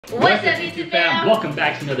What's up, YouTube fam? Welcome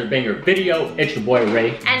back to another banger video. It's your boy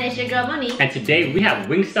Ray. And it's your girl Monique. And today we have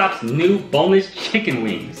Wingstop's new boneless chicken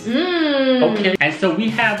wings. Okay. And so we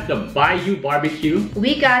have the Bayou BBQ.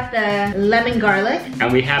 We got the lemon garlic.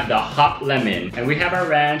 And we have the hot lemon. And we have our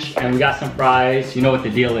ranch. And we got some fries. You know what the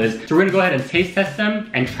deal is. So we're gonna go ahead and taste test them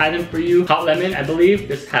and try them for you. Hot lemon, I believe.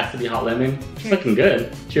 This has to be hot lemon. It's looking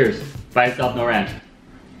good. Cheers. By itself, no ranch.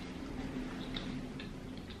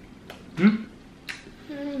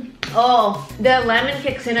 Oh, the lemon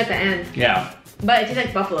kicks in at the end. Yeah. But it tastes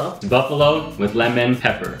like buffalo. Buffalo with lemon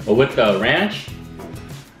pepper. But with the ranch.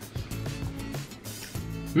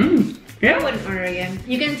 Yeah. I wouldn't order again.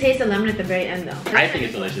 You can taste the lemon at the very end though. I think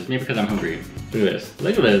it's delicious. Maybe because I'm hungry. Look at this.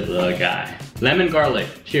 Look at this little guy. Lemon garlic.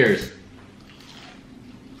 Cheers.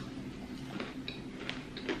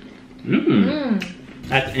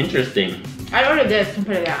 That's interesting. I'd order this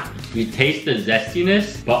compared to that. You taste the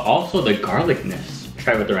zestiness, but also the garlicness.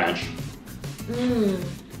 Try it with the ranch.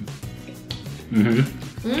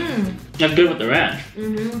 That's good with the ranch.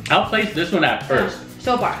 I'll place this one at first.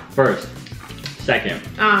 So far. First. Second.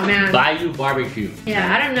 Oh man. Bayou BBQ.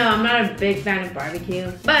 Yeah, I don't know. I'm not a big fan of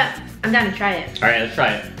barbecue, but I'm down to try it. All right, let's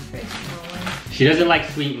try it. She doesn't like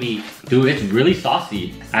sweet meat. Dude, it's really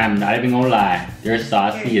saucy. I'm not even gonna lie. They're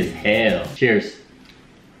saucy as hell. Cheers.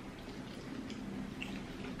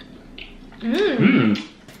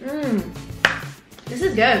 This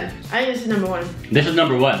is good. I think this is number one. This is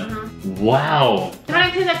number one. Wow. It kind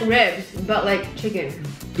of tastes like ribs, but like chicken.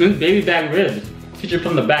 This baby back ribs. Featured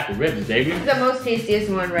from the back ribs, baby. It's the most tastiest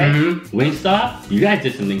one, right? Wingstop, you guys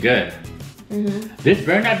did something good. This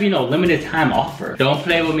better not be no limited time offer. Don't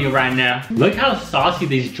play with me right now. Look how saucy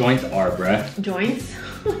these joints are, bruh. Joints?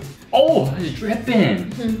 Oh, it's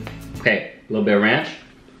dripping. Okay, a little bit of ranch.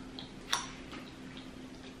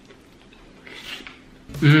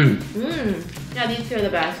 Yeah, these two are the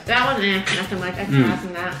best. That one, nothing much. I can pass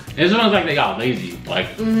on that. This one's like they got lazy.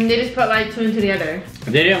 Like they just put like two into the other.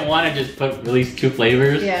 They didn't want to just put release two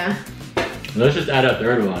flavors. Yeah. Let's just add a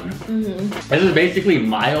third one. This is basically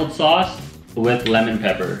mild sauce with lemon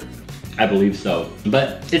pepper. I believe so.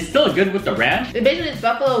 But it's still good with the ranch. It basically is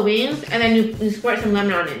buffalo wings and then you squirt some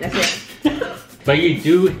lemon on it. That's it. But you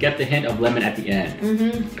do get the hint of lemon at the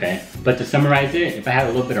end. Okay. But to summarize it, if I had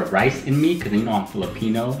a little bit of rice in me, because you know I'm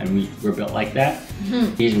Filipino and we're built like that.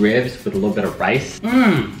 These ribs with a little bit of rice.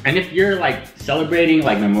 And if you're like celebrating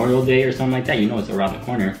like Memorial Day or something like that, you know it's around the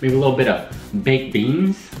corner. Maybe a little bit of baked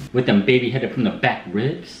beans with them baby headed from the back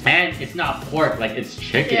ribs. And it's not pork, like it's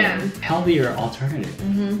chicken. Yeah. Healthier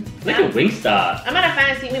alternative. Look at Wingstop. I'm not a fan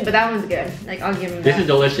of sweet meat, but that one's good. Like I'll give him that. This is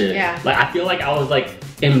delicious. Yeah. Like I feel like I was like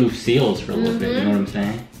in Lucille's for a little bit, you know what I'm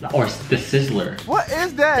saying? Or the Sizzler. What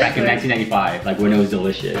is that? Back in 1995, like when it was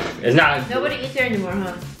delicious. It's not. Nobody eats there anymore,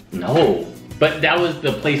 huh? No. But that was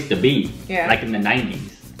the place to be. Yeah. Like in the 90s.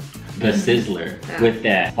 The Sizzler with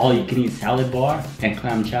that all-you-can-eat salad bar and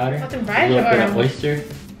clam chowder. With some A fries little bit or? of oyster.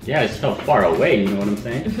 Yeah, it's so far away, you know what I'm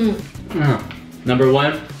saying? Number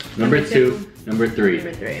one, number two, number three.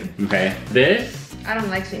 Number three. Okay. This I don't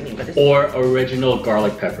like sweet meat, but this or original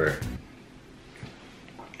garlic pepper.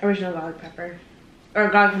 original garlic pepper. Or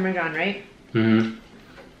garlic parmesan, right?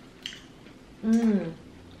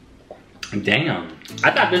 Damn. I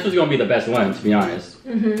thought this was gonna be the best one, to be honest.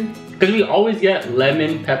 Because we always get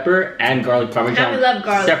lemon pepper and garlic parmesan And we love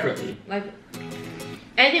garlic. separately. Like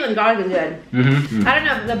anything with garlic is good. I don't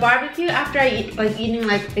know, the barbecue after I eat, like eating,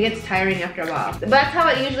 like it gets tiring after a while. But that's how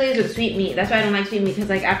it usually is with sweet meat. That's why I don't like sweet meat, because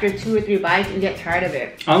like after 2 or 3 bites, you get tired of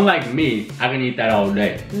it. Unlike me, I can eat that all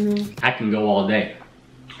day. I can go all day.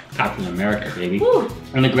 Captain America, baby. Woo.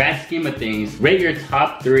 In the grand scheme of things, rate your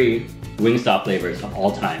top 3 Wingstop flavors of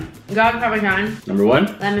all time. Garlic parmesan, Number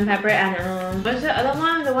 1, lemon pepper, and what's the other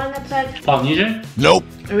one? The one that's like Polynesian. Nope.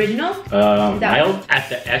 original? Mild. At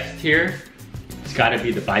the S tier, it's gotta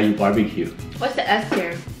be the Bayou BBQ. What's the S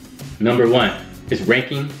tier? Number 1 is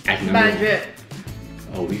ranking at number Bad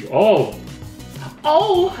 1. drip. Oh.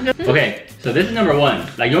 Okay, so this is number 1.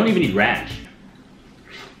 Like you don't even need ranch.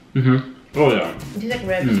 Oh yeah. It tastes like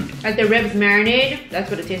ribs. Like the ribs marinade, that's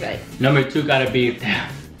what it tastes like. Number 2 gotta be, damn,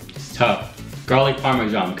 it's tough. Garlic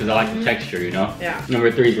parmesan, because I like the texture, you know? Yeah. Number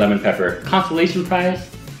 3 is lemon pepper. Consolation fries,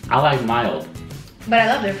 I like mild. But I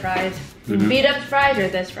love their fries. Beat up fries or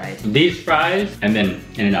this fries? These fries, and then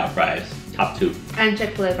In-N-Out fries, top 2. And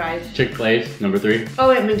Chick-fil-A fries. Chick-fil-A's, number 3. Oh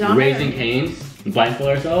wait, McDonald's? Raising Cane's,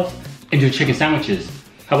 blindfold ourselves, and do chicken sandwiches.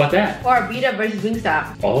 How about that? Or beat up versus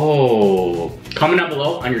Wingstop. Oh, comment down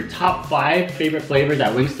below on your top 5 favorite flavors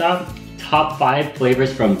at Wingstop, top 5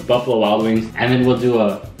 flavors from Buffalo Wild Wings, and then we'll do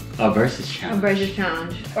a versus challenge. A versus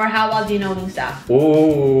challenge. Or how well do you know Wingstop?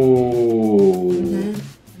 Oh.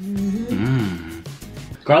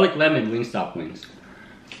 Garlic lemon Wingstop wings.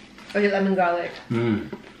 Or is it lemon garlic? Lemon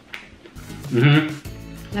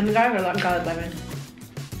garlic or garlic lemon?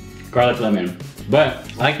 Garlic lemon. But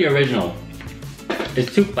I like the original.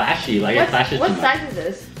 It's too flashy. Like it flashes too much. What size is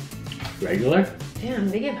this? Regular? Damn,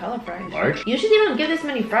 they give hella fries. Large? Usually they don't give this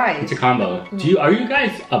many fries. It's a combo. Are you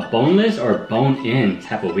guys a boneless or bone-in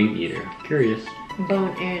type of wing eater? Curious.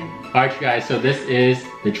 Bone in. Alright guys, so this is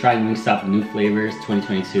the Trying Wingstop New Flavors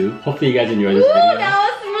 2022. Hopefully you guys enjoyed this video. That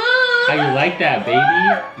was smooth! How you like that,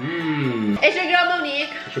 baby? It's your girl Monique.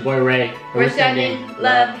 It's your boy Ray. We're sending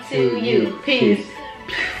love to you. Peace.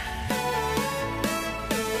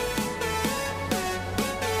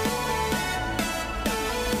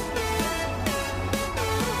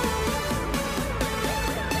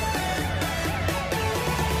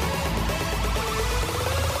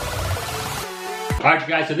 Alright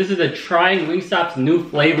guys, so this is the Trying Wingstop's New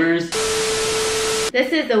Flavors.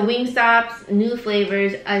 This is the Wingstop's New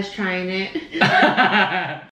Flavors, us trying it.